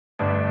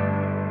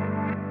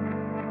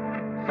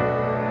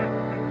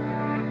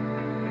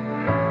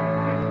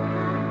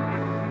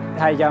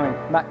How you going?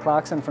 Matt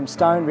Clarkson from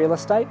Stone Real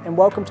Estate, and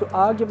welcome to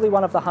arguably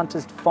one of the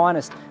Hunter's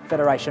finest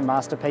Federation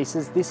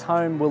masterpieces. This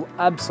home will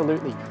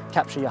absolutely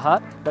capture your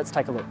heart. Let's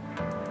take a look.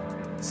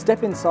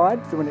 Step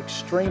inside through an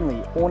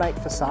extremely ornate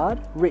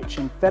facade, rich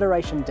in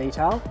Federation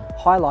detail,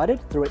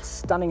 highlighted through its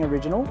stunning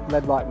original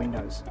LED light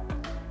windows.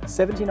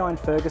 79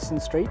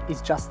 Ferguson Street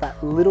is just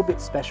that little bit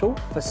special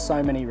for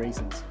so many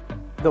reasons.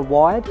 The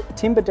wide,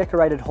 timber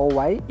decorated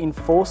hallway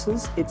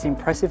enforces its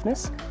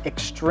impressiveness,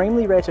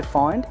 extremely rare to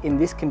find in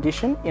this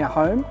condition in a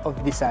home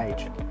of this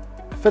age.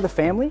 For the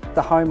family,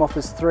 the home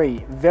offers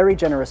 3 very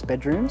generous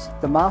bedrooms.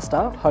 The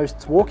master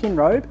hosts walk-in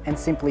robe and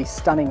simply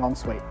stunning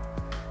ensuite.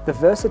 The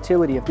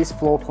versatility of this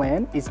floor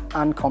plan is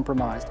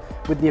uncompromised,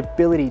 with the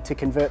ability to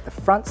convert the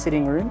front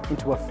sitting room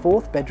into a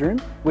 4th bedroom,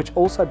 which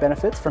also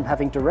benefits from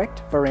having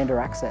direct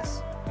veranda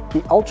access.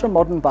 The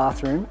ultra-modern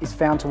bathroom is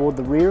found toward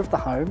the rear of the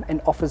home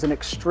and offers an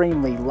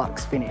extremely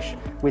luxe finish,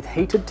 with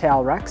heated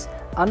towel racks,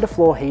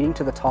 underfloor heating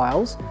to the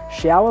tiles,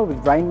 shower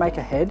with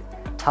rainmaker head,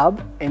 tub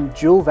and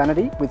dual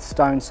vanity with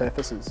stone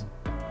surfaces.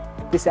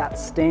 This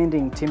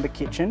outstanding timber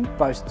kitchen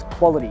boasts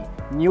quality,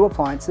 new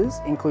appliances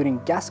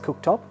including gas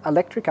cooktop,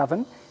 electric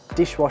oven,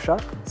 dishwasher,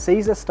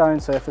 Caesar stone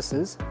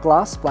surfaces,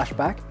 glass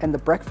splashback, and the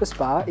breakfast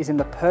bar is in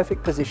the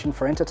perfect position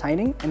for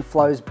entertaining and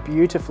flows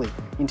beautifully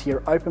into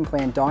your open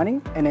plan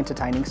dining and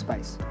entertaining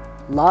space.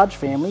 Large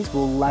families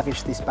will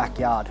lavish this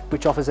backyard,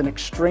 which offers an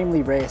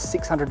extremely rare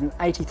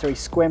 683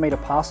 square metre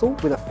parcel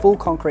with a full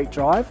concrete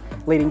drive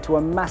leading to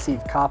a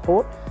massive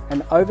carport,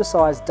 an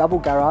oversized double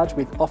garage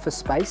with office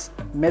space,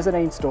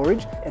 mezzanine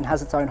storage, and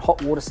has its own hot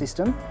water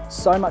system.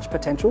 So much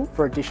potential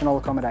for additional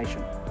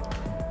accommodation.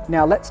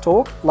 Now let's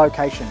talk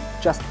location.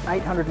 Just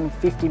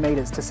 850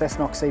 metres to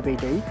Cessnock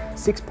CBD,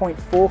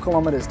 6.4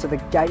 kilometres to the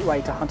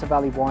gateway to Hunter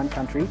Valley wine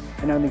country,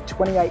 and only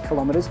 28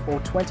 kilometres or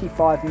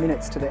 25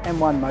 minutes to the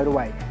M1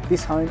 motorway.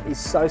 This home is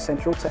so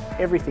central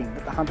to everything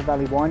that the Hunter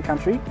Valley wine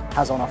country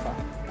has on offer.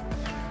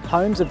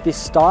 Homes of this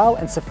style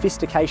and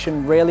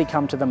sophistication rarely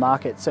come to the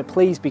market, so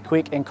please be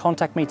quick and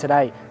contact me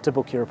today to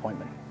book your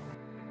appointment.